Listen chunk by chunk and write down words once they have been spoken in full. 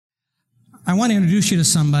I want to introduce you to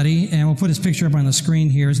somebody, and we'll put his picture up on the screen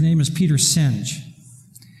here. His name is Peter Senge.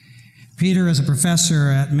 Peter is a professor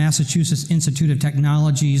at Massachusetts Institute of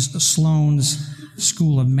Technology's Sloan's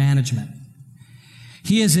School of Management.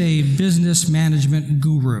 He is a business management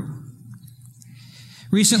guru.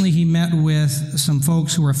 Recently, he met with some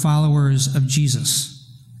folks who are followers of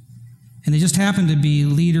Jesus, and they just happened to be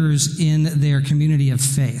leaders in their community of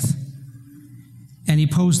faith. And he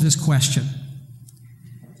posed this question.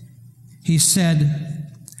 He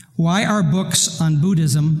said, "Why are books on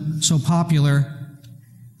Buddhism so popular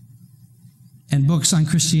and books on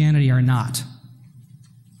Christianity are not?"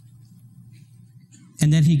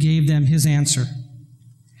 And then he gave them his answer.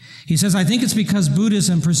 He says, "I think it's because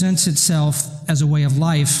Buddhism presents itself as a way of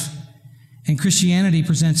life, and Christianity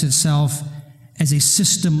presents itself as a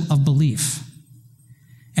system of belief."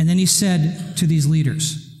 And then he said to these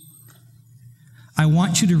leaders, "I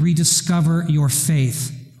want you to rediscover your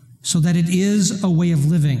faith so that it is a way of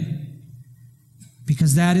living,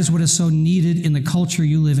 because that is what is so needed in the culture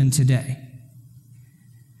you live in today."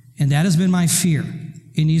 And that has been my fear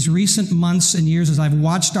in these recent months and years as I've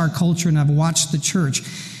watched our culture and I've watched the church,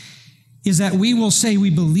 is that we will say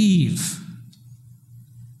we believe.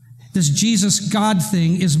 This Jesus God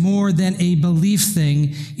thing is more than a belief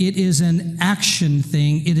thing. It is an action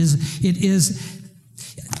thing. It is.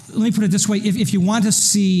 Let me put it this way. If you want to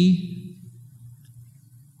see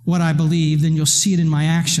what I believe, then you'll see it in my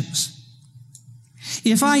actions.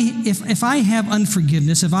 If I have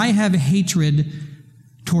unforgiveness, if I have hatred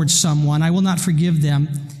towards someone, I will not forgive them,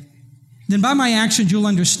 then by my actions you'll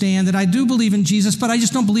understand that I do believe in Jesus, but I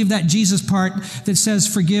just don't believe that Jesus part that says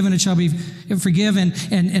forgive and it shall be forgiven,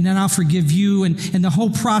 and then I'll forgive you, and the whole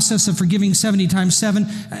process of forgiving 70 times 7,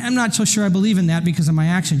 I'm not so sure I believe in that because of my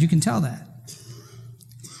actions. You can tell that.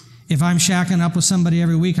 If I'm shacking up with somebody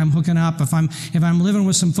every week, I'm hooking up. If I'm living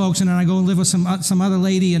with some folks and then I go and live with some other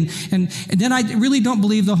lady, and then I really don't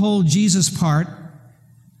believe the whole Jesus part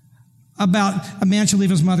about a man shall leave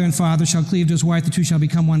his mother and father, shall cleave to his wife, the two shall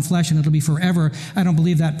become one flesh, and it'll be forever. I don't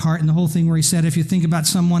believe that part. And the whole thing where he said, if you think about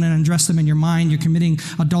someone and undress them in your mind, you're committing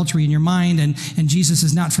adultery in your mind, and Jesus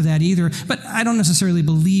is not for that either. But I don't necessarily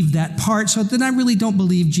believe that part, so then I really don't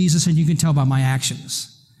believe Jesus, and you can tell by my actions.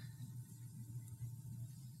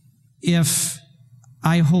 If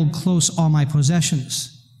I hold close all my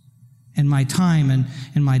possessions and my time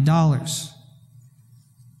and my dollars,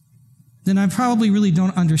 then I probably really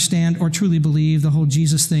don't understand or truly believe the whole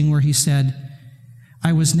Jesus thing where he said,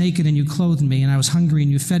 I was naked and you clothed me, and I was hungry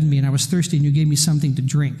and you fed me, and I was thirsty and you gave me something to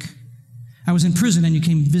drink. I was in prison and you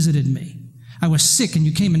came and visited me. I was sick and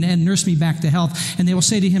you came and nursed me back to health. And they will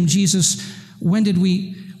say to him, Jesus, when did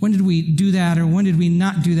we do that, or when did we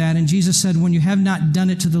not do that? And Jesus said, when you have not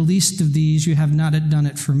done it to the least of these, you have not done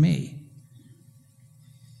it for me.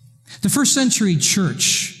 The first century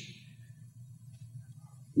church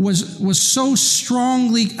was so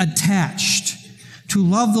strongly attached to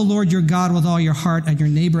love the Lord your God with all your heart and your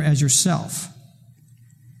neighbor as yourself,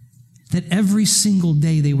 that every single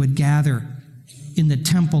day they would gather in the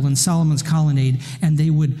temple in Solomon's colonnade and they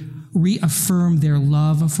would reaffirm their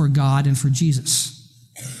love for God and for Jesus.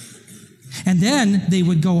 And then they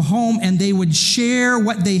would go home and they would share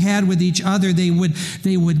what they had with each other. They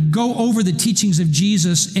would go over the teachings of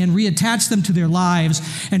Jesus and reattach them to their lives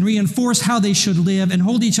and reinforce how they should live and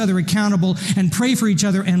hold each other accountable and pray for each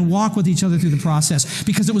other and walk with each other through the process,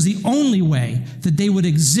 because it was the only way that they would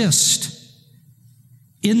exist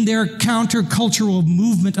in their countercultural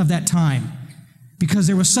movement of that time, because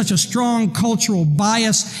there was such a strong cultural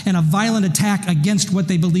bias and a violent attack against what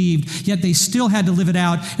they believed, yet they still had to live it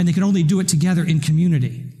out, and they could only do it together in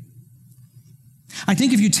community. I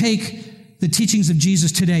think if you take the teachings of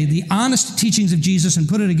Jesus today, the honest teachings of Jesus, and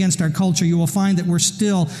put it against our culture, you will find that we're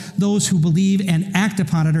still, those who believe and act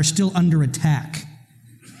upon it are still under attack.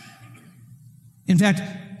 In fact,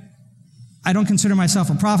 I don't consider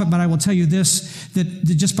myself a prophet, but I will tell you this, that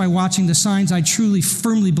just by watching the signs, I truly,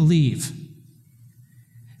 firmly believe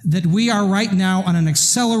that we are right now on an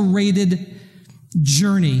accelerated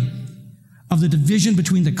journey of the division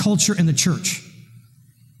between the culture and the church.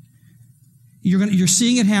 You're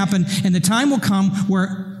seeing it happen, and the time will come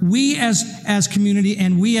where we as community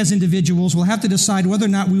and we as individuals will have to decide whether or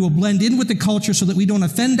not we will blend in with the culture so that we don't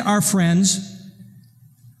offend our friends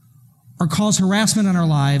or cause harassment in our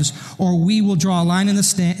lives, or we will draw a line in the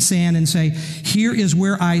sand and say, here is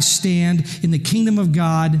where I stand in the kingdom of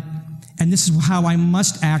God, and this is how I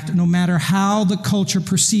must act. No matter how the culture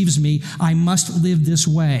perceives me, I must live this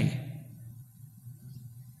way.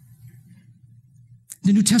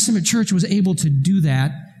 The New Testament church was able to do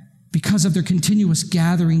that because of their continuous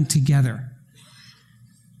gathering together.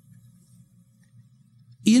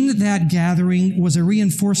 in that gathering was a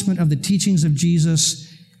reinforcement of the teachings of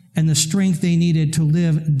Jesus and the strength they needed to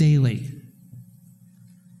live daily.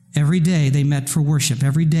 Every day they met for worship.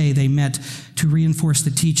 Every day they met to reinforce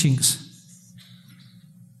the teachings.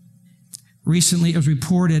 Recently, it was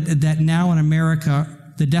reported that now in America,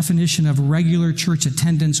 the definition of regular church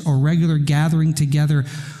attendance or regular gathering together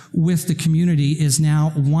with the community is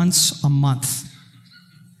now once a month.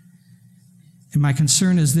 And my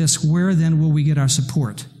concern is this: where then will we get our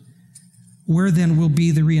support? Where then will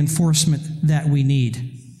be the reinforcement that we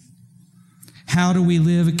need? How do we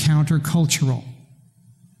live countercultural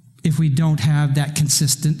if we don't have that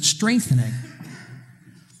consistent strengthening?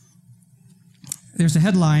 There's a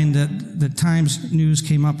headline that the Times News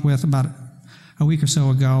came up with about a week or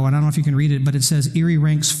so ago, and I don't know if you can read it, but it says Erie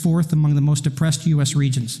ranks 4th among the most depressed U.S.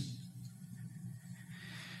 regions.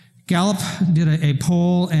 Gallup did a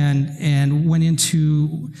poll and went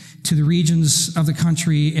into the regions of the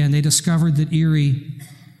country, and they discovered that Erie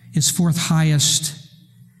is 4th highest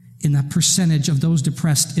in the percentage of those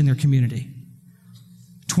depressed in their community.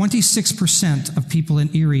 26% of people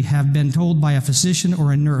in Erie have been told by a physician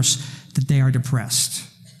or a nurse that they are depressed.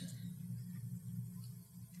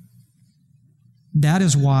 That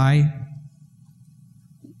is why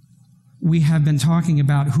we have been talking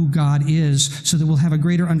about who God is, so that we'll have a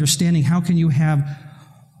greater understanding. How can you have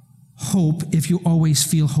hope if you always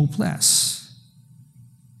feel hopeless?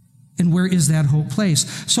 And where is that hope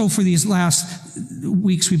placed? So for these last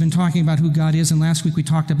weeks, we've been talking about who God is, and last week we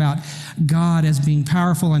talked about God as being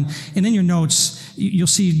powerful. And in your notes, you'll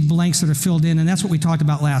see blanks that are filled in, and that's what we talked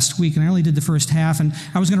about last week. And I only did the first half, and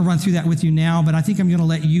I was going to run through that with you now, but I think I'm going to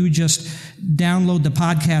let you just download the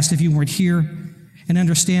podcast if you weren't here and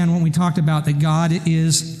understand when we talked about that God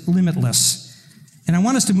is limitless. And I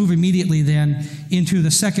want us to move immediately then into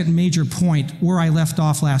the second major point where I left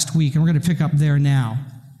off last week, and we're going to pick up there now.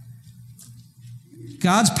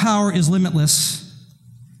 God's power is limitless,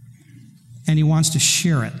 and He wants to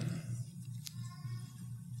share it.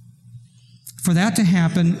 For that to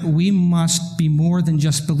happen, we must be more than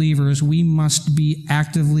just believers. We must be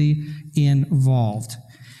actively involved.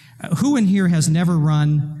 Who in here has never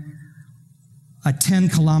run a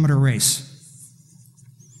 10-kilometer race?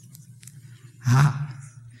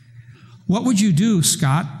 What would you do,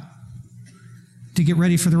 Scott, to get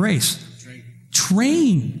ready for the race?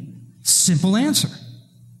 Train. Simple answer.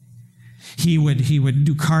 He would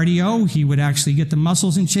do cardio. He would actually get the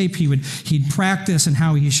muscles in shape. He'd practice and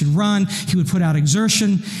how he should run. He would put out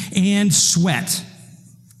exertion and sweat.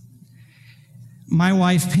 My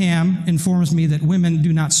wife, Pam, informs me that women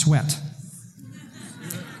do not sweat.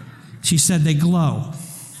 She said they glow.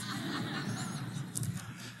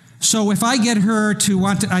 So if I get her to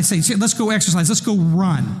want to, I say, let's go exercise, let's go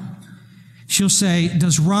run. She'll say,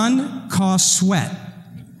 does run cause sweat?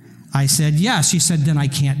 I said, yes. She said, then I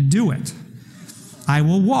can't do it. I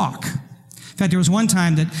will walk. In fact, there was one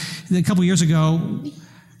time that a couple years ago,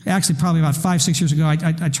 actually probably about 5-6 years ago,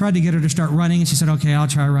 I tried to get her to start running, and she said, okay, I'll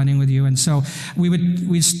try running with you. And so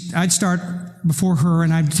I'd start before her,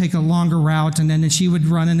 and I'd take a longer route, and then she would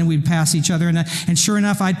run, and then we'd pass each other. And sure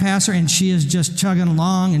enough, I'd pass her, and she is just chugging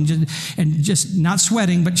along and just not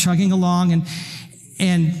sweating, but chugging along.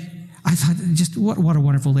 And I thought, just what a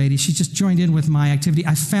wonderful lady. She just joined in with my activity.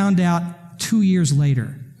 I found out 2 years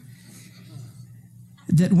later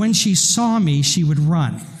that when she saw me, she would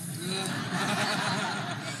run.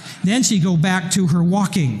 Then she'd go back to her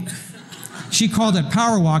walking. She called it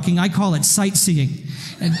power walking. I call it sightseeing.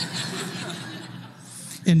 And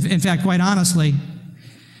in fact, quite honestly,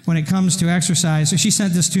 when it comes to exercise, so she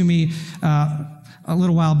sent this to me a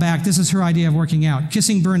little while back. This is her idea of working out.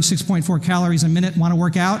 Kissing burns 6.4 calories a minute. Want to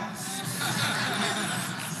work out?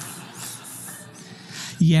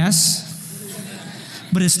 Yes.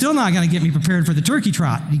 But it's still not going to get me prepared for the turkey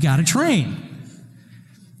trot. You got to train.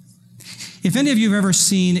 If any of you have ever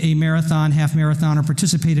seen a marathon, half marathon, or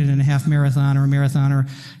participated in a half marathon or a marathon or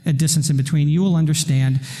a distance in between, you will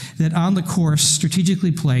understand that on the course,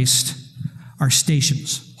 strategically placed, are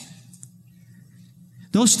stations.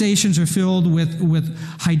 Those stations are filled with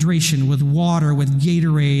hydration, with water, with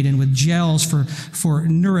Gatorade, and with gels for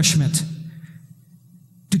nourishment,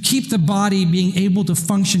 to keep the body being able to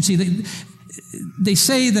function. See, they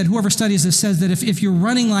say that whoever studies this says that if you're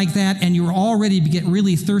running like that and you're already get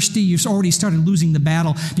really thirsty, you've already started losing the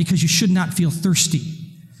battle, because you should not feel thirsty,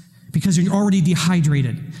 because you're already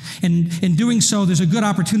dehydrated. And in doing so, there's a good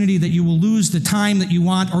opportunity that you will lose the time that you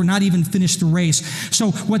want or not even finish the race.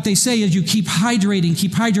 So what they say is you keep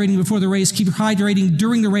hydrating before the race, keep hydrating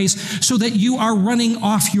during the race, so that you are running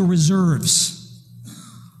off your reserves.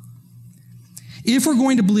 If we're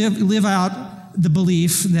going to live out the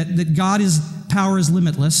belief that God's power is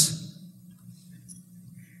limitless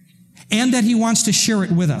and that he wants to share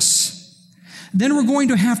it with us. Then we're going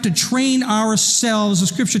to have to train ourselves. The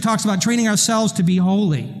scripture talks about training ourselves to be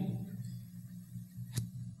holy.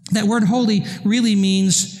 That word holy really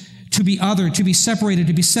means to be other, to be separated,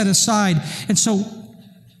 to be set aside. And so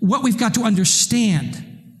what we've got to understand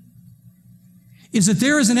is that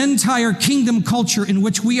there is an entire kingdom culture in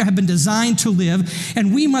which we have been designed to live,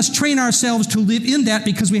 and we must train ourselves to live in that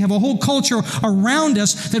because we have a whole culture around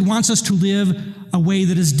us that wants us to live a way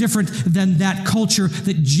that is different than that culture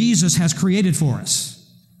that Jesus has created for us.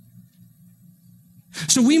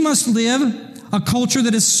 So we must live a culture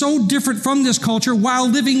that is so different from this culture while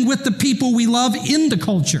living with the people we love in the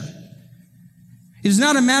culture. It is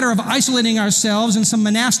not a matter of isolating ourselves in some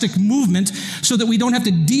monastic movement so that we don't have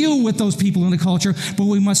to deal with those people in the culture, but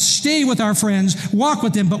we must stay with our friends, walk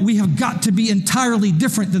with them, but we have got to be entirely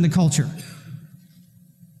different than the culture.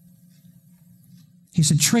 He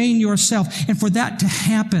said, train yourself. And for that to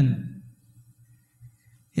happen,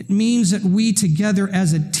 it means that we together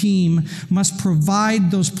as a team must provide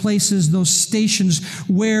those places, those stations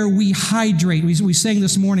where we hydrate. We sang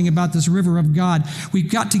this morning about this river of God. We've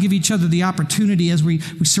got to give each other the opportunity as we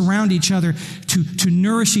surround each other to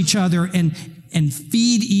nourish each other and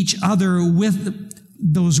feed each other with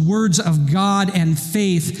those words of God and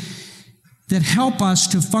faith that help us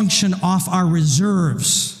to function off our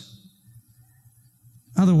reserves.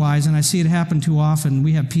 Otherwise, and I see it happen too often,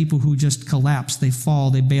 we have people who just collapse, they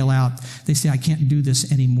fall, they bail out. They say, I can't do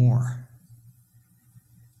this anymore.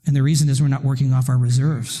 And the reason is we're not working off our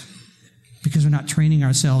reserves because we're not training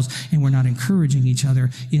ourselves and we're not encouraging each other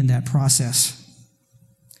in that process.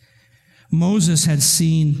 Moses had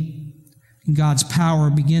seen God's power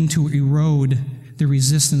begin to erode the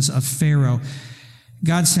resistance of Pharaoh.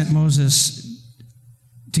 God sent Moses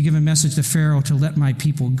to give a message to Pharaoh to let my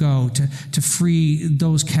people go, to free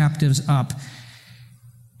those captives up.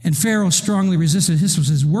 And Pharaoh strongly resisted. This was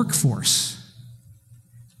his workforce.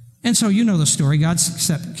 And so you know the story. God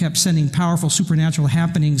kept sending powerful supernatural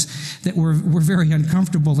happenings that were very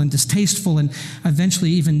uncomfortable and distasteful, and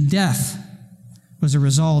eventually even death was a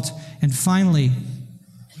result. And finally,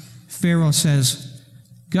 Pharaoh says,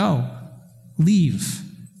 go, leave.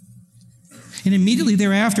 And immediately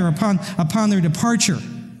thereafter, upon their departure,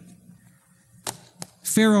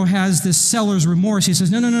 Pharaoh has this seller's remorse. He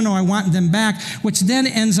says, no, I want them back, which then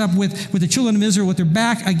ends up with the children of Israel with their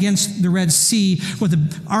back against the Red Sea, with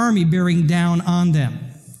the army bearing down on them.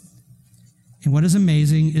 And what is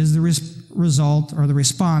amazing is the result or the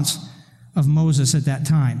response of Moses at that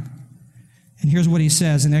time. And here's what he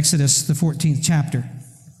says in Exodus, the 14th chapter.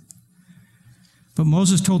 But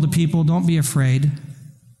Moses told the people, don't be afraid.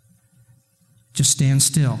 Just stand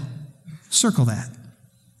still. Circle that.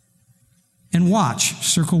 And watch,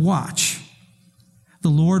 circle watch. The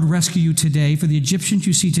Lord rescue you today, for the Egyptians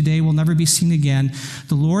you see today will never be seen again.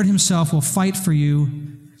 The Lord himself will fight for you.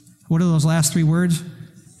 What are those last three words?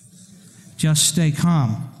 Just stay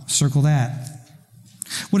calm. Circle that.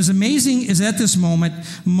 What is amazing is at this moment,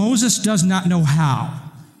 Moses does not know how,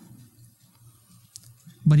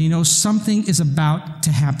 but he knows something is about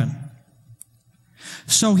to happen.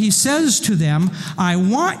 So he says to them, I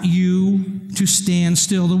want you to stand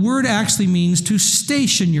still. The word actually means to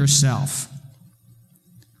station yourself.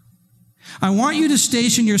 I want you to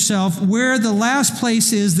station yourself where the last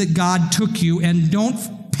place is that God took you, and don't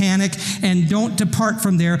panic and don't depart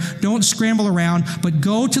from there. Don't scramble around, but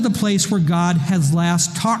go to the place where God has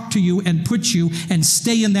last talked to you and put you, and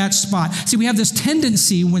stay in that spot. See, we have this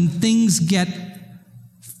tendency when things get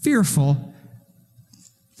fearful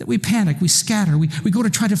that we panic, we scatter, we go to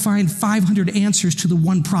try to find 500 answers to the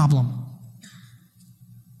one problem.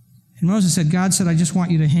 And Moses said, God said, I just want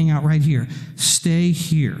you to hang out right here. Stay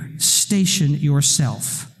here. Station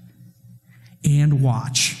yourself and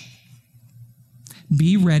watch.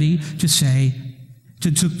 Be ready to say, to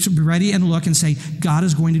be ready and look and say, God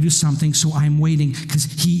is going to do something, so I'm waiting, because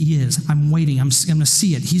he is. I'm waiting. I'm going to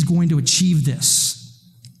see it. He's going to achieve this.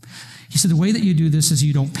 He said, the way that you do this is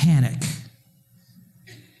you don't panic.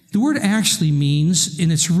 The word actually means,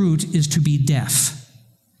 in its root, is to be deaf.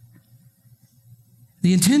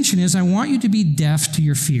 The intention is, I want you to be deaf to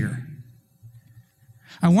your fear.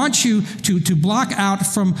 I want you to block out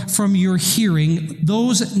from your hearing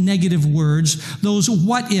those negative words, those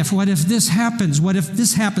what if this happens, what if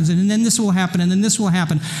this happens, and then this will happen, and then this will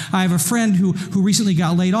happen. I have a friend who recently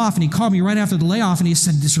got laid off, and he called me right after the layoff, and he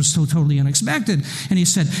said, this was so totally unexpected. And he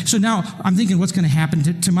said, so now I'm thinking what's going to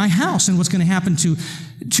happen to my house, and what's going to happen to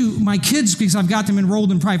to my kids because I've got them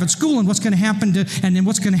enrolled in private school, and what's going to happen and then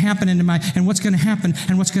what's going to happen and what's going to happen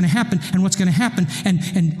and what's going to happen and what's going to happen.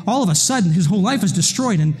 And all of a sudden, his whole life is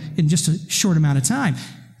destroyed in just a short amount of time.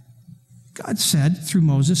 God said through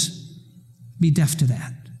Moses, be deaf to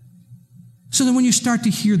that. So then when you start to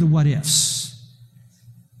hear the what ifs,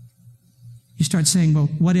 you start saying, well,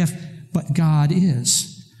 what if, but God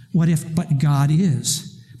is? What if, but God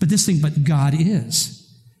is? But this thing, but God is.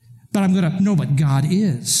 But I'm going to know what God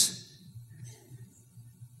is.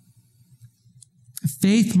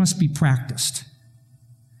 Faith must be practiced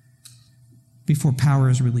before power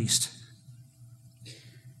is released.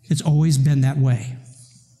 It's always been that way.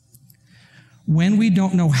 When we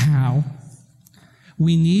don't know how,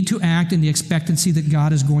 we need to act in the expectancy that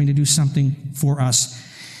God is going to do something for us.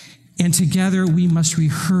 And together we must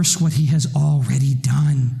rehearse what he has already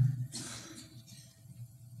done.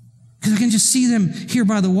 Because I can just see them here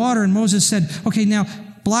by the water, and Moses said, okay, now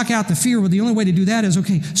block out the fear. Well, the only way to do that is,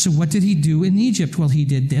 okay, so what did he do in Egypt? Well, he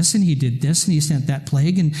did this, and he did this, and he sent that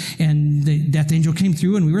plague, and the death angel came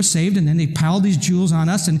through, and we were saved, and then they piled these jewels on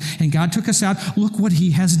us, and God took us out. Look what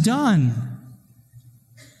he has done.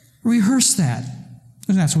 Rehearse that.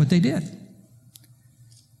 And that's what they did. And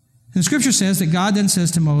the scripture says that God then says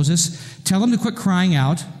to Moses, tell him to quit crying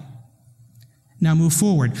out. Now move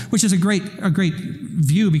forward, which is a great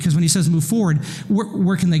view, because when he says move forward,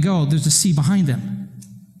 where can they go? There's a sea behind them.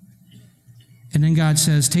 And then God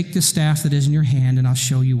says, take this staff that is in your hand and I'll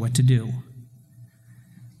show you what to do.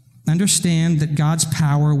 Understand that God's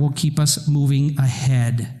power will keep us moving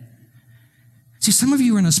ahead. See, some of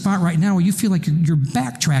you are in a spot right now where you feel like you're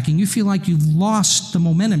backtracking. You feel like you've lost the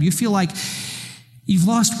momentum. You feel like you've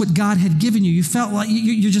lost what God had given you. You felt like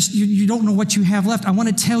you don't know what you have left. I want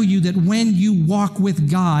to tell you that when you walk with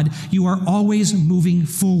God, you are always moving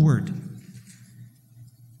forward.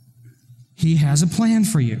 He has a plan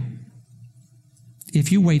for you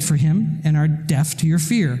if you wait for him and are deaf to your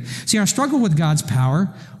fear. See, our struggle with God's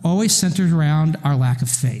power always centers around our lack of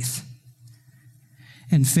faith.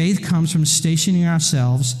 And faith comes from stationing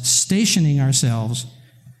ourselves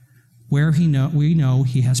where we know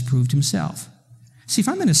he has proved himself. See, if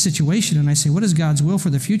I'm in a situation and I say, what is God's will for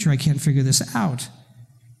the future? I can't figure this out.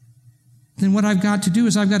 Then what I've got to do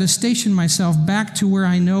is I've got to station myself back to where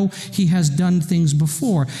I know he has done things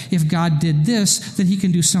before. If God did this, then he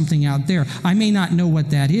can do something out there. I may not know what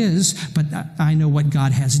that is, but I know what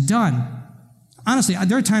God has done. Honestly,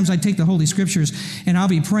 there are times I take the Holy Scriptures and I'll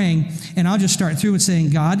be praying and I'll just start through it saying,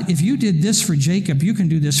 God, if you did this for Jacob, you can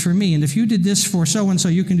do this for me. And if you did this for so-and-so,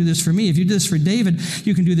 you can do this for me. If you did this for David,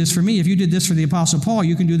 you can do this for me. If you did this for the Apostle Paul,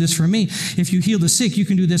 you can do this for me. If you healed the sick, you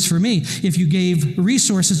can do this for me. If you gave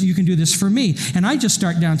resources, you can do this for me. And I just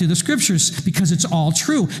start down through the Scriptures because it's all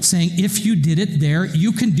true, saying if you did it there,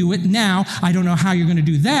 you can do it now. I don't know how you're going to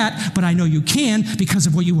do that, but I know you can because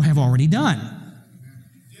of what you have already done.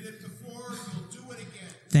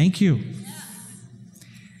 Thank you.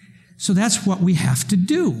 So that's what we have to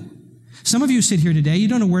do. Some of you sit here today, you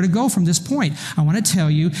don't know where to go from this point. I want to tell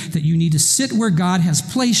you that you need to sit where God has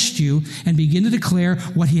placed you and begin to declare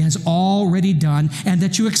what he has already done and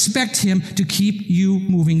that you expect him to keep you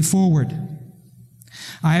moving forward.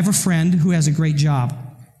 I have a friend who has a great job,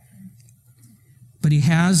 but he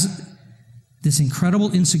has this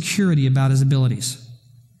incredible insecurity about his abilities.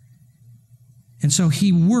 And so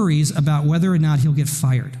he worries about whether or not he'll get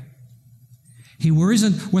fired. He worries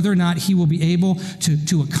whether or not he will be able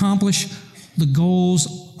to accomplish the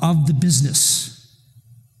goals of the business.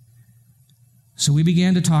 So we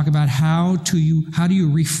began to talk about how do you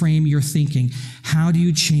reframe your thinking? How do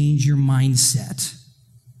you change your mindset?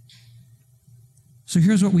 So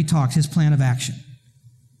here's what we talked, his plan of action.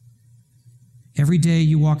 Every day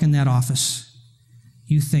you walk in that office,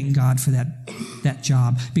 you thank God for that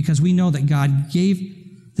job, because we know that God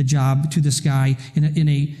gave the job to this guy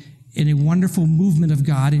in a wonderful movement of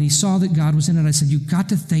God, and he saw that God was in it. I said, you've got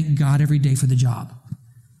to thank God every day for the job.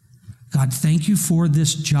 God, thank you for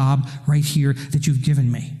this job right here that you've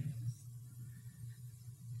given me.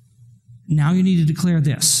 Now you need to declare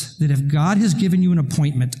this, that if God has given you an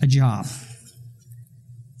appointment, a job,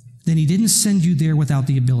 then he didn't send you there without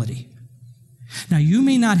the ability. Now, you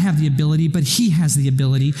may not have the ability, but he has the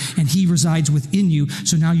ability, and he resides within you.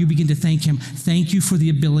 So now you begin to thank him. Thank you for the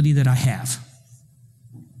ability that I have.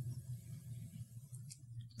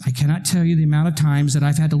 I cannot tell you the amount of times that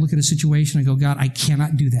I've had to look at a situation and go, God, I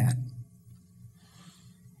cannot do that.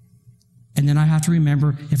 And then I have to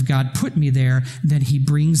remember, if God put me there, then he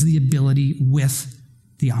brings the ability with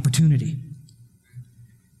the opportunity.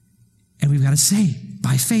 And we've got to say,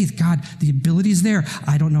 by faith, God, the ability is there.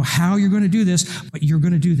 I don't know how you're going to do this, but you're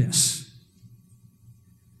going to do this.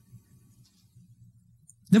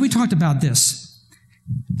 Then we talked about this.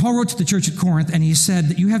 Paul wrote to the church at Corinth, and he said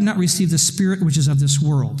that you have not received the spirit which is of this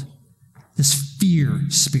world, this fear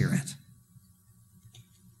spirit.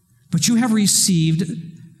 But you have received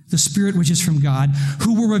the Spirit which is from God,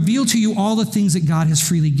 who will reveal to you all the things that God has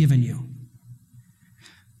freely given you.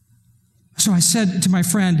 So I said to my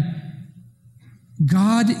friend,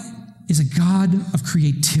 God is a God of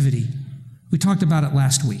creativity. We talked about it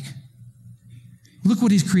last week. Look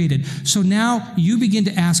what he's created. So now you begin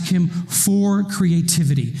to ask him for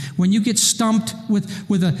creativity. When you get stumped with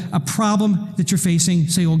a problem that you're facing,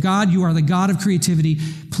 say, oh God, you are the God of creativity.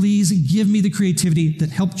 Please give me the creativity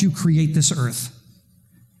that helped you create this earth.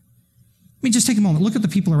 I mean, just take a moment. Look at the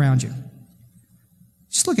people around you.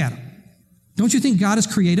 Just look at them. Don't you think God is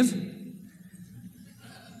creative?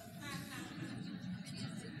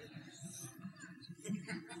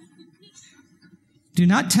 Do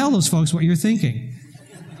not tell those folks what you're thinking.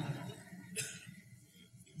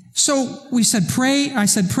 So we said, pray. I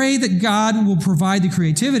said, pray that God will provide the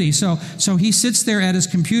creativity. So he sits there at his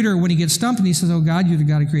computer when he gets stumped and he says, oh God, you're the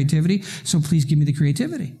God of creativity, so please give me the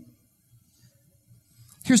creativity.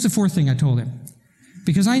 Here's the fourth thing I told him.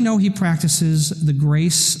 Because I know he practices the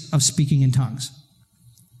grace of speaking in tongues.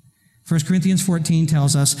 1 Corinthians 14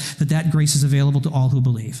 tells us that grace is available to all who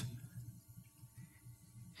believe.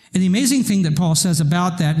 And the amazing thing that Paul says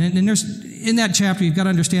about that, and there's, in that chapter, you've got to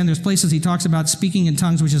understand there's places he talks about speaking in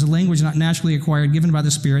tongues, which is a language not naturally acquired, given by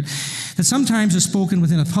the Spirit, that sometimes is spoken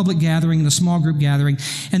within a public gathering, in a small group gathering,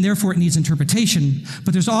 and therefore it needs interpretation.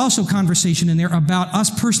 But there's also conversation in there about us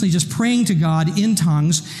personally just praying to God in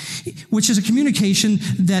tongues, which is a communication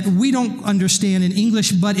that we don't understand in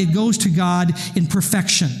English, but it goes to God in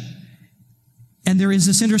perfection. And there is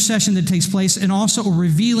this intercession that takes place, and also a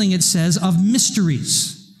revealing, it says, of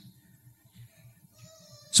mysteries.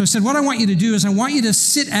 So I said, what I want you to do is I want you to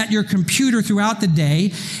sit at your computer throughout the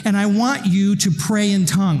day, and I want you to pray in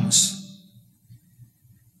tongues.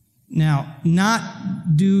 Now,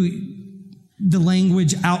 not do the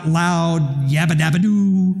language out loud, yabba dabba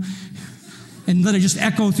doo, and let it just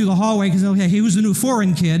echo through the hallway because, okay, he was the new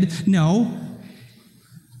foreign kid. No.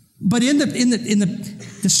 But in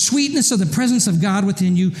the sweetness of the presence of God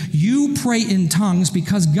within you, you pray in tongues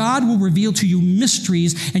because God will reveal to you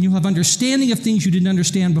mysteries and you'll have understanding of things you didn't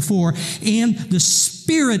understand before. And the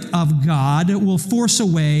Spirit of God will force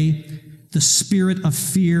away the spirit of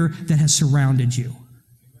fear that has surrounded you.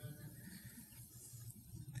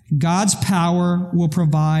 God's power will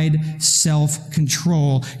provide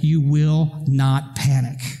self-control. You will not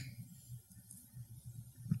panic.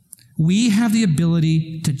 We have the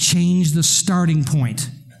ability to change the starting point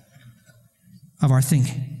of our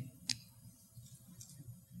thinking.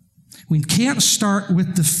 We can't start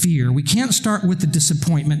with the fear. We can't start with the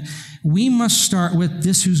disappointment. We must start with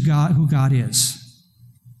this who God is.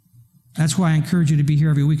 That's why I encourage you to be here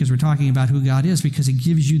every week as we're talking about who God is, because it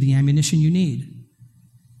gives you the ammunition you need.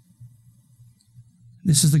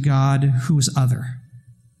 This is the God who is other.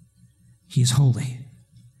 He is holy.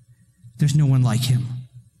 There's no one like him.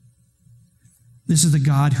 This is the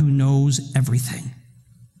God who knows everything.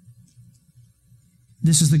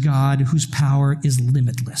 This is the God whose power is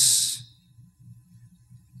limitless.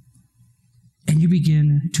 And you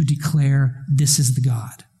begin to declare, this is the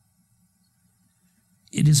God.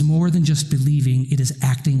 It is more than just believing, it is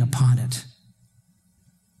acting upon it.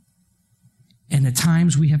 And at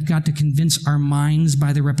times we have got to convince our minds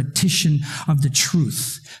by the repetition of the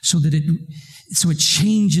truth so it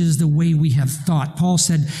changes the way we have thought. Paul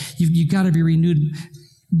said, you've got to be renewed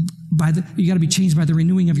you got to be changed by the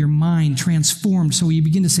renewing of your mind, transformed. So you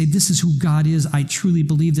begin to say, this is who God is. I truly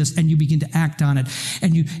believe this. And you begin to act on it.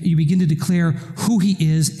 And you begin to declare who he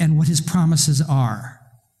is and what his promises are.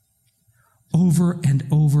 Over and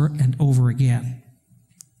over and over again.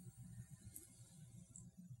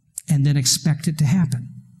 And then expect it to happen.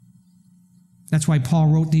 That's why Paul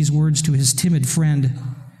wrote these words to his timid friend.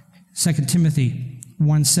 2 Timothy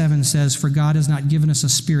 1:7 says, for God has not given us a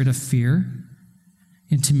spirit of fear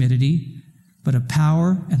and timidity, but of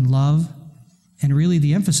power and love. And really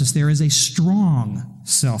the emphasis there is a strong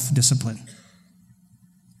self-discipline.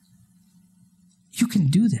 You can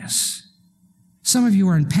do this. Some of you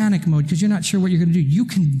are in panic mode because you're not sure what you're going to do. You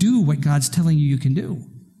can do what God's telling you can do.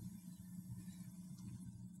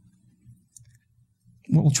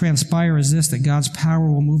 What will transpire is this, that God's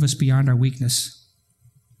power will move us beyond our weakness.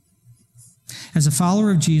 As a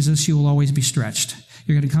follower of Jesus, you will always be stretched.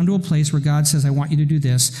 You're going to come to a place where God says, I want you to do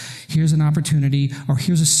this. Here's an opportunity, or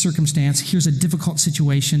here's a circumstance, here's a difficult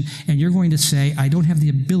situation, and you're going to say, I don't have the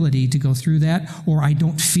ability to go through that, or I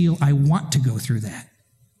don't feel I want to go through that.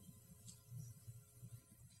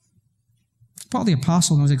 Paul the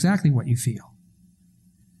Apostle knows exactly what you feel.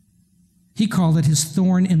 He called it his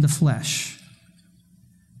thorn in the flesh.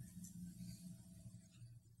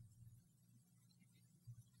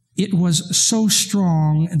 It was so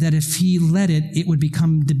strong that if he let it, it would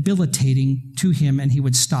become debilitating to him and he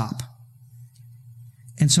would stop.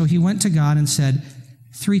 And so he went to God and said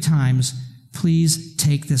 3 times, "Please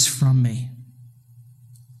take this from me."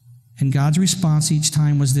 And God's response each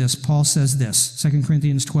time was this. Paul says this, 2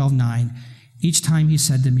 Corinthians 12:9. Each time he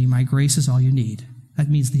said to me, "My grace is all you need."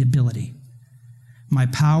 That means the ability. "My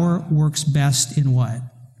power works best in" what?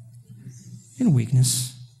 In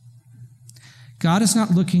weakness. God is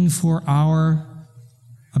not looking for our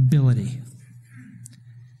ability.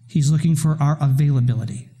 He's looking for our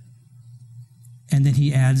availability. And then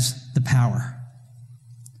he adds the power.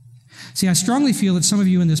 See, I strongly feel that some of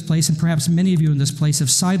you in this place, and perhaps many of you in this place, have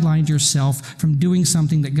sidelined yourself from doing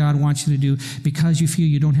something that God wants you to do because you feel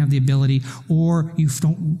you don't have the ability or you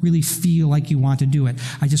don't really feel like you want to do it.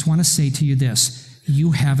 I just want to say to you this: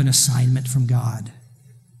 you have an assignment from God.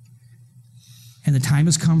 And the time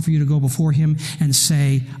has come for you to go before him and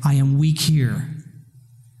say, "I am weak here,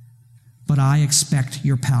 but I expect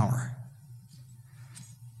your power."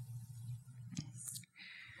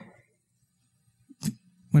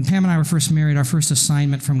 When Pam and I were first married, our first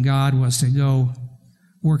assignment from God was to go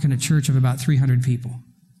work in a church of about 300 people.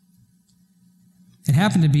 It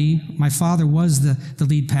happened to be my father was the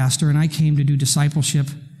lead pastor, and I came to do discipleship,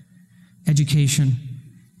 education,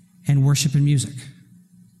 and worship and music.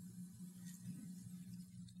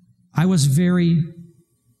 I was very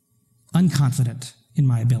unconfident in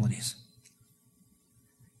my abilities.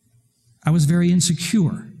 I was very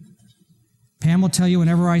insecure. Pam will tell you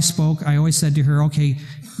whenever I spoke, I always said to her, "Okay,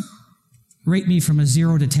 rate me from a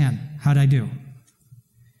 0 to 10. How'd I do?"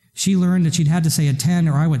 She learned that she'd had to say a 10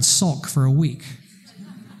 or I would sulk for a week.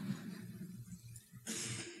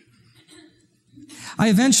 I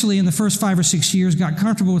eventually, in the first 5 or 6 years, got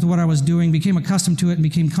comfortable with what I was doing, became accustomed to it, and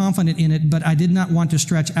became confident in it, but I did not want to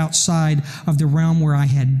stretch outside of the realm where I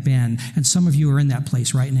had been. And some of you are in that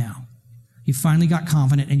place right now. You finally got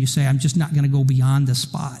confident and you say, "I'm just not going to go beyond this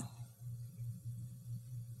spot."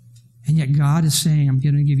 And yet God is saying, "I'm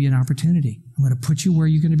going to give you an opportunity. I'm going to put you where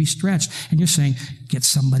you're going to be stretched." And you're saying, "Get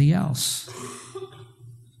somebody else."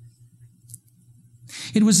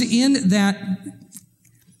 It was in that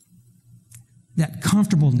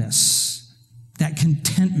comfortableness, that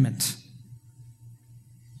contentment.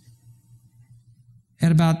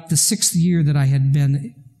 At about the 6th year that I had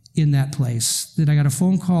been in that place, that I got a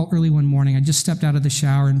phone call early one morning. I just stepped out of the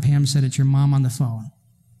shower and Pam said, "It's your mom on the phone."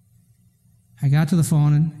 I got to the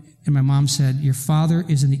phone and my mom said, "Your father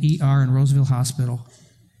is in the ER in Roseville Hospital.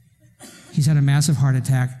 He's had a massive heart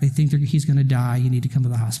attack. They think he's going to die. You need to come to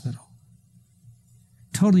the hospital."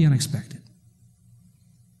 Totally unexpected.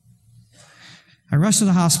 I rushed to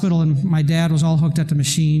the hospital, and my dad was all hooked up to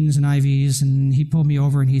machines and IVs, and he pulled me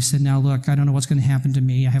over and he said, "Now look, I don't know what's going to happen to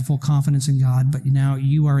me. I have full confidence in God, but now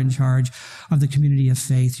you are in charge of the community of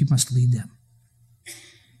faith. You must lead them."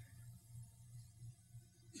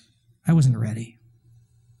 I wasn't ready.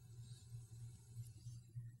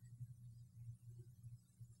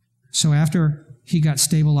 So after he got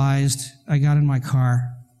stabilized, I got in my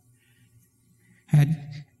car,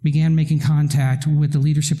 began making contact with the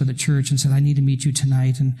leadership of the church and said, "I need to meet you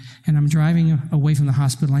tonight." And I'm driving away from the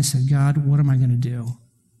hospital. I said, "God, what am I going to do?"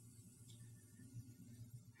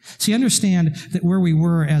 See, understand that where we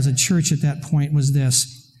were as a church at that point was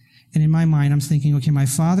this. And in my mind, I'm thinking, okay, my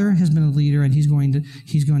father has been a leader and he's going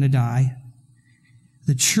to die.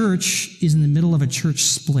 The church is in the middle of a church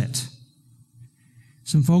split.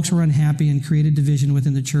 Some folks were unhappy and created division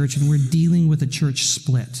within the church, and we're dealing with a church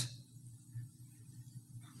split.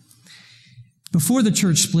 Before the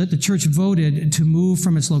church split, the church voted to move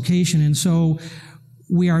from its location, and so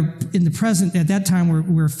we are in the present, at that time,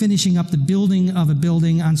 we're finishing up the building of a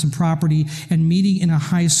building on some property and meeting in a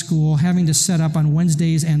high school, having to set up on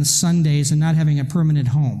Wednesdays and Sundays and not having a permanent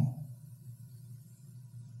home.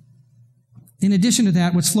 In addition to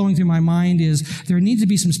that, what's flowing through my mind is there needs to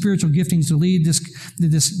be some spiritual giftings to lead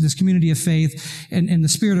this community of faith, and the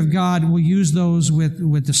Spirit of God will use those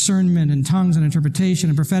with discernment and tongues and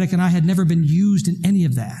interpretation and prophetic, and I had never been used in any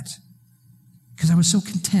of that because I was so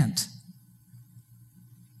content.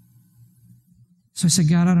 So I said,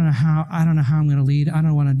 "God, I don't know how I'm going to lead. I don't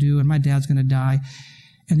know what to do, and my dad's going to die."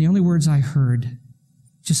 And the only words I heard,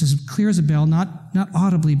 just as clear as a bell, not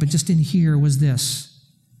audibly, but just in here, was this: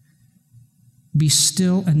 "Be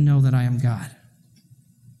still and know that I am God."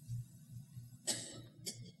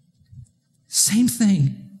 Same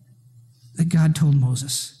thing that God told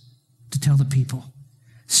Moses to tell the people.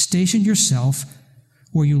 Station yourself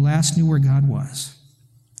where you last knew where God was.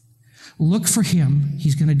 Look for him.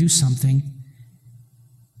 He's going to do something.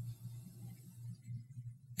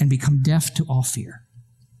 And become deaf to all fear.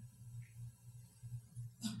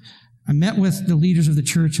 I met with the leaders of the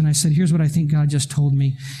church and I said, here's what I think God just told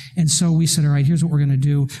me. And so we said, all right, here's what we're going to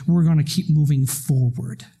do. We're going to keep moving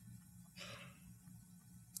forward.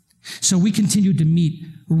 So we continued to meet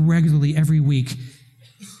regularly every week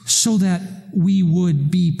so that we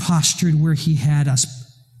would be postured where he had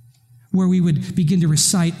us, where we would begin to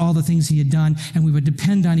recite all the things he had done, and we would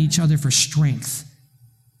depend on each other for strength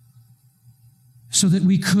so that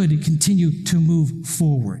we could continue to move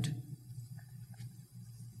forward.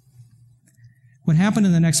 What happened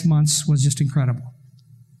in the next months was just incredible.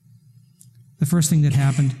 The first thing that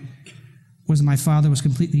happened was my father was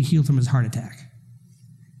completely healed from his heart attack.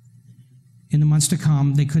 In the months to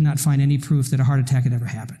come, they could not find any proof that a heart attack had ever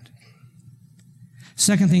happened.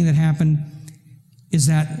 Second thing that happened is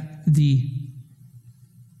that the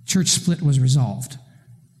church split was resolved.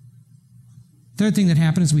 Third thing that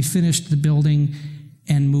happened is we finished the building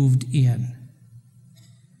and moved in.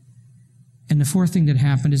 And the fourth thing that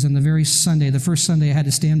happened is on the very Sunday, the first Sunday I had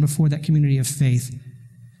to stand before that community of faith,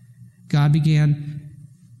 God began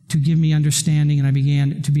to give me understanding, and I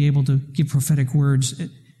began to be able to give prophetic words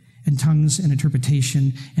and tongues and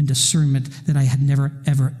interpretation and discernment that I had never,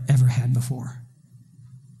 ever, ever had before.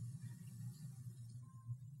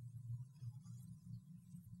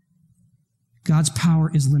 God's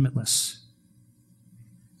power is limitless,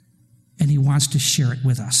 and he wants to share it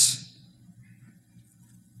with us.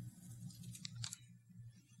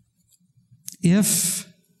 If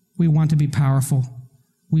we want to be powerful,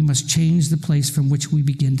 we must change the place from which we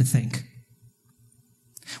begin to think.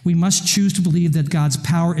 We must choose to believe that God's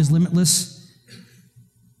power is limitless,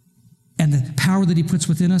 and the power that he puts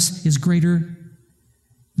within us is greater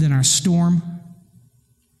than our storm,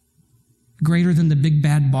 greater than the big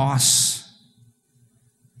bad boss,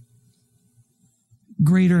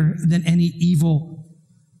 greater than any evil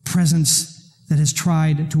presence that has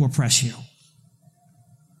tried to oppress you.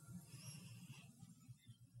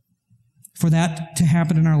 For that to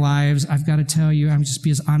happen in our lives, I've got to tell you, I'm just be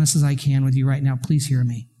as honest as I can with you right now. Please hear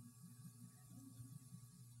me.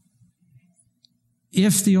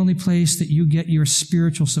 If the only place that you get your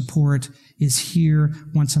spiritual support is here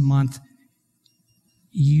once a month,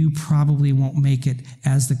 you probably won't make it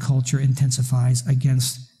as the culture intensifies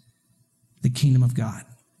against the kingdom of God.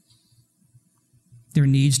 There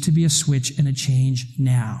needs to be a switch and a change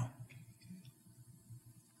now,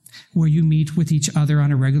 where you meet with each other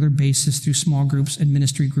on a regular basis through small groups and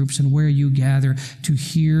ministry groups, and where you gather to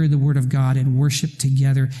hear the word of God and worship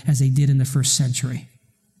together as they did in the first century,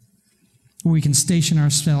 where we can station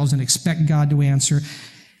ourselves and expect God to answer,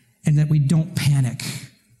 and that we don't panic,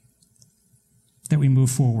 that we move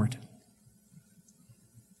forward.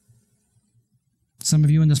 Some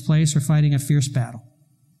of you in this place are fighting a fierce battle.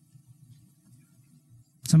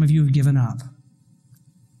 Some of you have given up.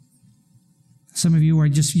 Some of you are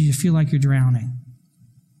you feel like you're drowning.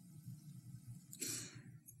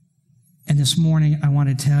 And this morning, I want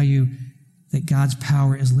to tell you that God's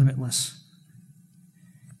power is limitless.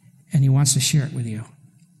 And he wants to share it with you.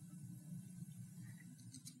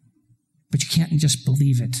 But you can't just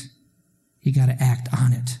believe it. You got to act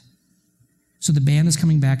on it. So the band is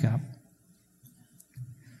coming back up.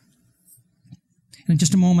 And in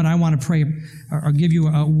just a moment, I want to pray or give you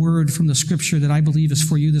a word from the scripture that I believe is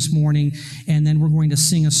for you this morning. And then we're going to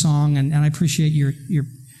sing a song. And I appreciate you're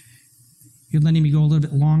letting me go a little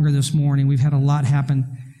bit longer this morning. We've had a lot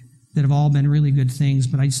happen that have all been really good things.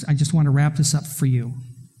 But I just want to wrap this up for you.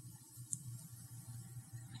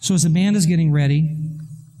 So as the band is getting ready,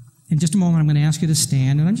 in just a moment, I'm going to ask you to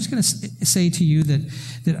stand. And I'm just going to say to you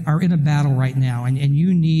that are in a battle right now. And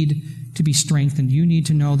you need to be strengthened. You need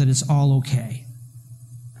to know that it's all okay.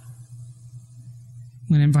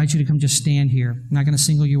 I'm going to invite you to come just stand here. I'm not going to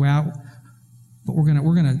single you out, but we're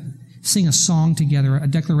going to sing a song together, a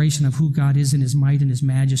declaration of who God is in his might and his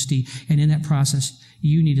majesty. And in that process,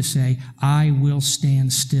 you need to say, I will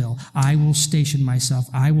stand still. I will station myself.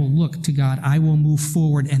 I will look to God. I will move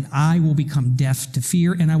forward, and I will become deaf to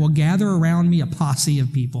fear, and I will gather around me a posse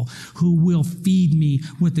of people who will feed me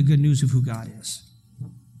with the good news of who God is.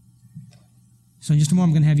 So in just a moment,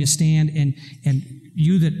 I'm going to have you stand, and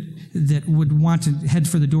you that would want to head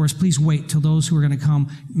for the doors, please wait till those who are going to come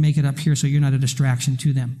make it up here so you're not a distraction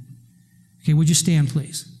to them. Okay, would you stand,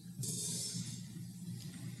 please?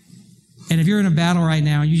 And if you're in a battle right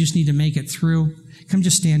now and you just need to make it through, come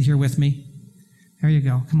just stand here with me. There you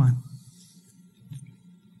go. Come on.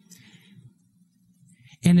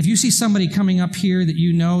 And if you see somebody coming up here that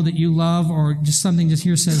you know, that you love, or just something just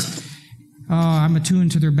here says, oh, I'm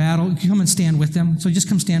attuned to their battle, you come and stand with them. So just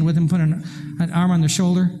come stand with them, put an arm on their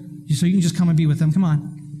shoulder, so you can just come and be with them. Come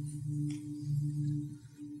on.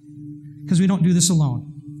 Because we don't do this alone.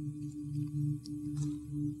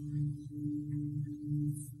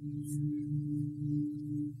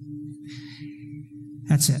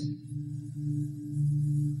 That's it.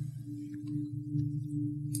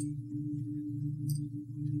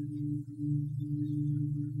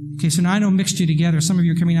 Okay, so now I know mixed you together. Some of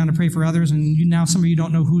you are coming down to pray for others, and now some of you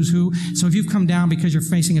don't know who's who. So if you've come down because you're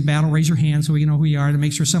facing a battle, raise your hand so we know who you are, to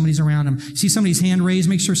make sure somebody's around them. See somebody's hand raised,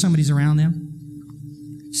 make sure somebody's around them.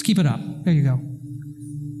 Just keep it up. There you go.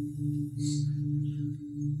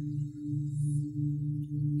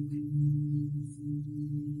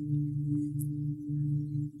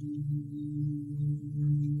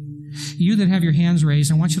 You that have your hands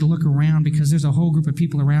raised, I want you to look around, because there's a whole group of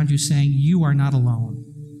people around you saying, you are not alone.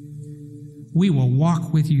 We will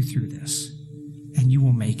walk with you through this, and you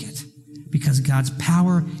will make it, because God's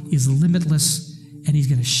power is limitless, and He's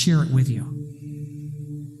going to share it with you.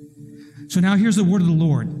 So now here's the word of the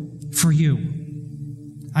Lord for you.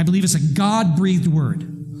 I believe it's a God-breathed word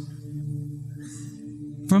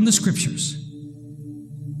from the Scriptures.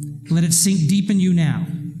 Let it sink deep in you now.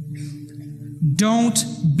 Don't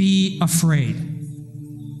be afraid.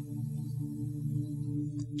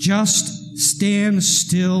 Just stand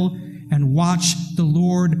still and watch the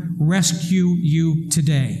Lord rescue you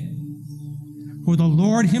today. For the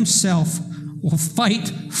Lord Himself will fight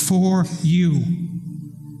for you.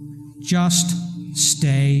 Just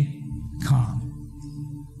stay calm.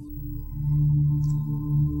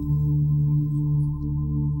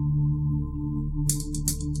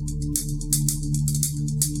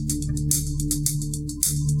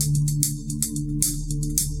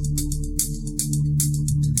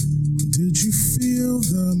 Did you feel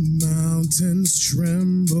the mountains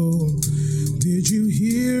tremble? Did you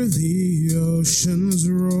hear the oceans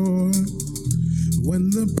roar?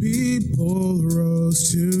 When the people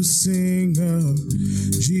rose to sing of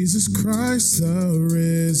Jesus Christ, the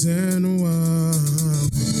risen one.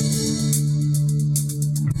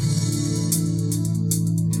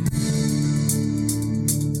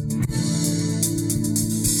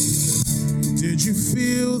 Did you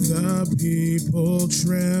feel the people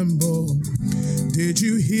tremble? Did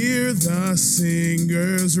you hear the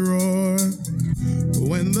singers roar?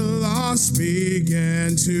 When the lost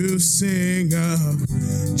began to sing of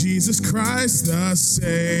Jesus Christ, the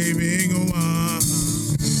saving one.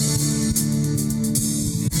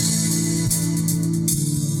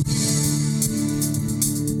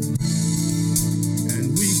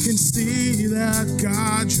 And we can see that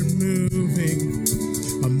God, you're moving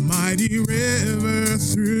a mighty river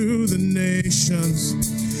through the nations,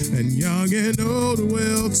 and young and old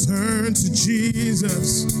will turn to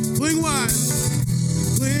Jesus. Fling wide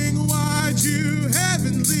you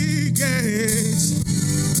heavenly gates,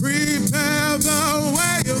 prepare the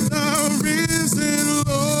way of the risen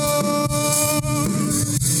Lord.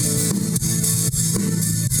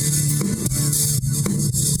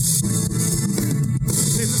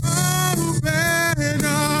 And open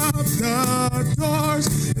up the doors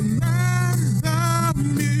and let the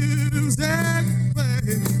music play.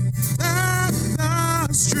 Let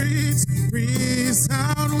the streets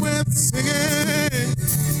resound with singing,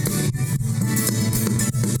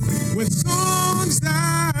 with songs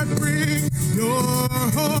that bring your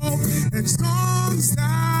hope and songs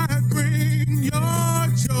that bring your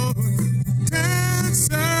joy.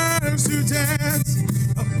 Dancers who dance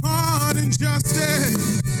upon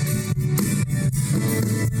injustice.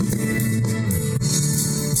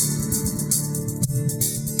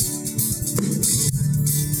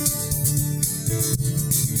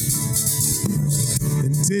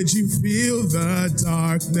 And did you feel the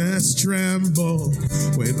darkness tremble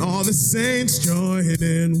when all the saints joined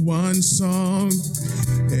in one song,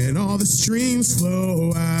 and all the streams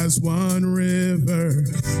flow as one river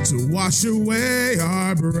to wash away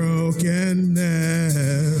our brokenness?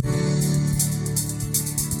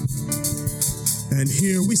 And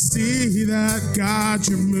here we see that God,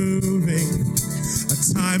 you're moving. A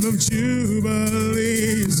time of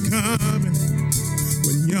jubilee is coming,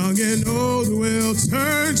 when young and old will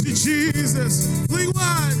turn to Jesus. Fling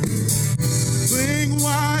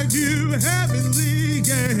wide you heavenly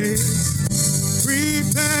gates,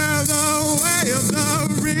 prepare the way of the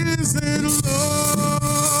risen Lord.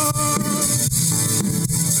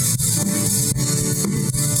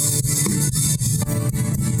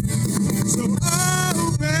 So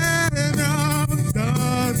open up the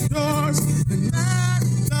doors and let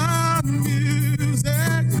the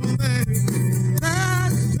music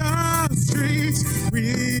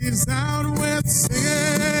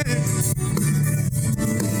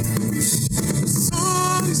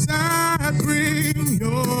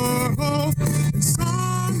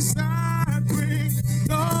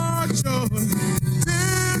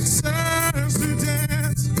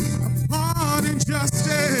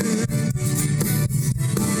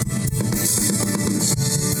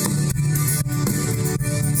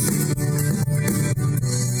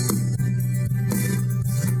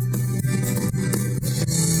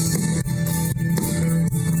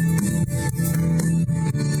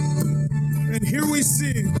we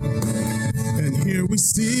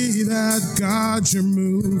see, that God, you're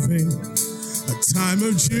moving. A time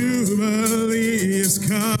of jubilee is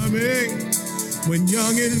coming, when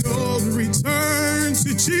young and old return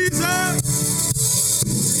to Jesus.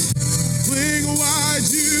 Fling wide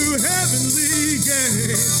you heavenly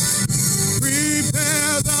gates,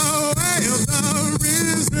 prepare the way of the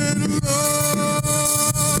risen Lord.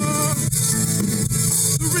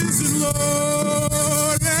 The risen Lord,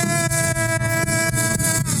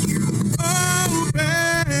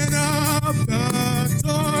 open up the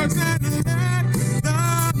doors and let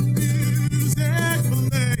the music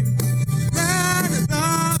play. Let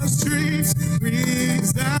the streets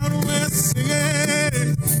resound with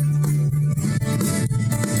singing.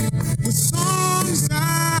 The songs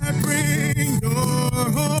that bring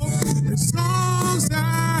your hope, the songs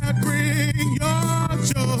that bring your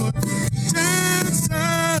joy.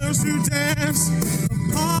 Dancers who dance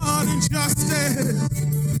upon injustice.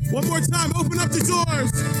 One more time, open up the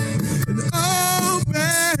doors. And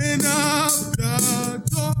open up the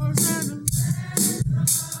doors and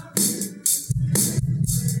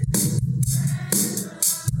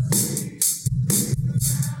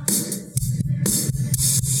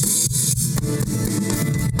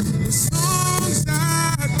the songs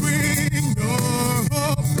that bring your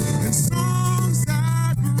hope, and songs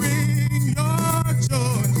that bring your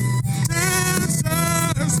joy.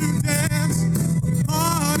 Dancers who dance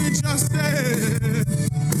upon injustice.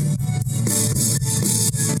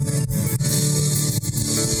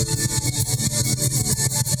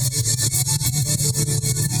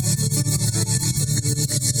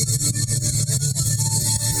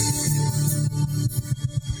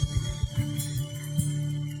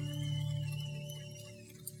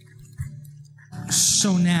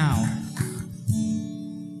 So now,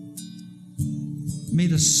 may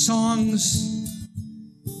the songs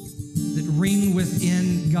that ring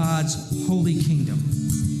within God's holy kingdom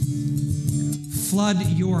flood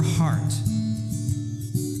your heart,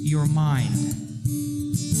 your mind.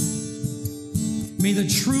 May the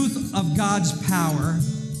truth of God's power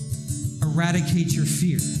eradicate your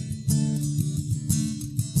fear.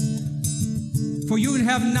 For you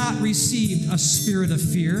have not received a spirit of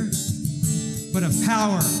fear, but of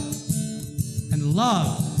power and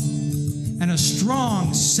love and a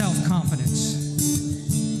strong self-confidence.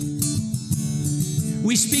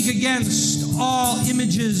 We speak against all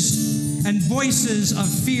images and voices of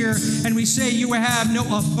fear, and we say you have no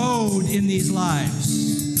abode in these lives.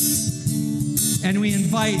 And we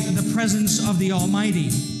invite the presence of the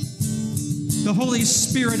Almighty, the Holy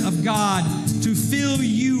Spirit of God, to fill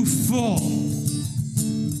you full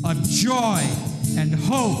of joy and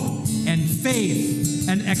hope and faith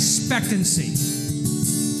and expectancy.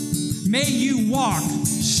 May you walk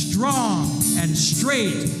strong and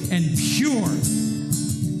straight and pure,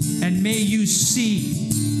 and may you see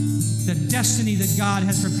the destiny that God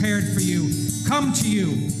has prepared for you come to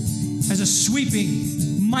you as a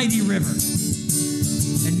sweeping, mighty river.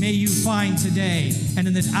 And may you find today and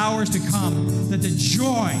in the hours to come that the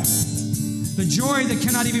joy that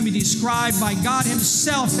cannot even be described by God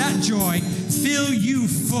himself, that joy, fill you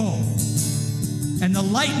full. And the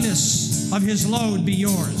lightness of his load be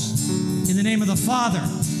yours. In the name of the Father,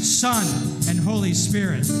 Son, and Holy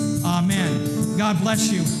Spirit. Amen. God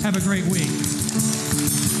bless you. Have a great week.